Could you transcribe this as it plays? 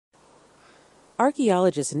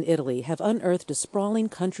Archaeologists in Italy have unearthed a sprawling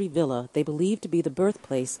country villa they believe to be the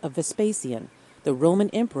birthplace of Vespasian, the Roman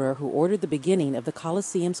emperor who ordered the beginning of the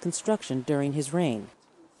Colosseum's construction during his reign.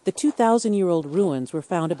 The 2,000-year-old ruins were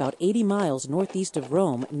found about 80 miles northeast of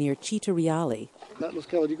Rome near Cittadella.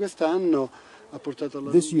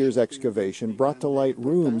 This year's excavation brought to light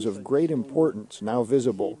rooms of great importance now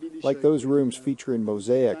visible, like those rooms featuring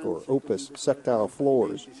mosaic or opus sectile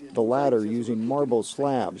floors, the latter using marble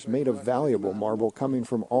slabs made of valuable marble coming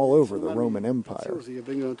from all over the Roman Empire.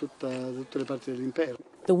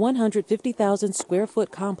 The 150,000-square-foot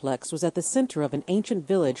complex was at the center of an ancient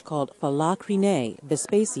village called Falacrine,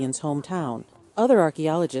 Vespasian's hometown. Other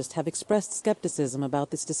archaeologists have expressed skepticism about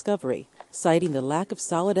this discovery, citing the lack of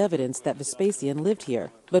solid evidence that Vespasian lived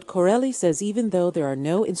here. But Corelli says even though there are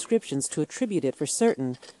no inscriptions to attribute it for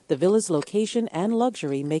certain, the villa's location and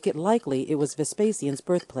luxury make it likely it was Vespasian's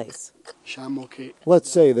birthplace. Let's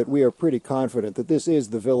say that we are pretty confident that this is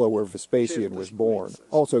the villa where Vespasian was born,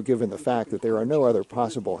 also given the fact that there are no other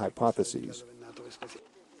possible hypotheses.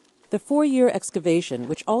 The 4-year excavation,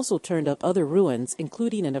 which also turned up other ruins,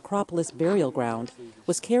 including a necropolis burial ground,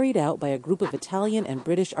 was carried out by a group of Italian and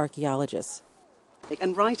British archaeologists.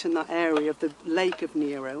 And right in that area of the Lake of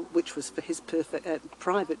Nero, which was for his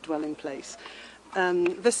private dwelling place,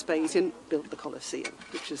 Vespasian built the Colosseum,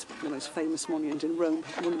 which is the most famous monument in Rome,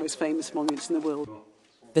 one of the most famous monuments in the world.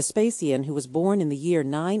 Vespasian, who was born in the year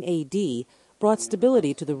 9 AD, brought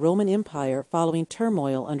stability to the Roman Empire following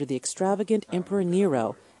turmoil under the extravagant Emperor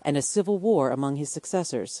Nero and a civil war among his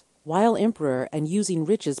successors. While emperor and using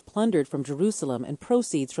riches plundered from Jerusalem and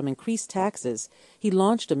proceeds from increased taxes, he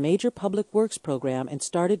launched a major public works program and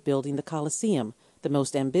started building the Colosseum, the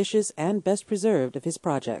most ambitious and best preserved of his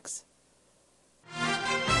projects.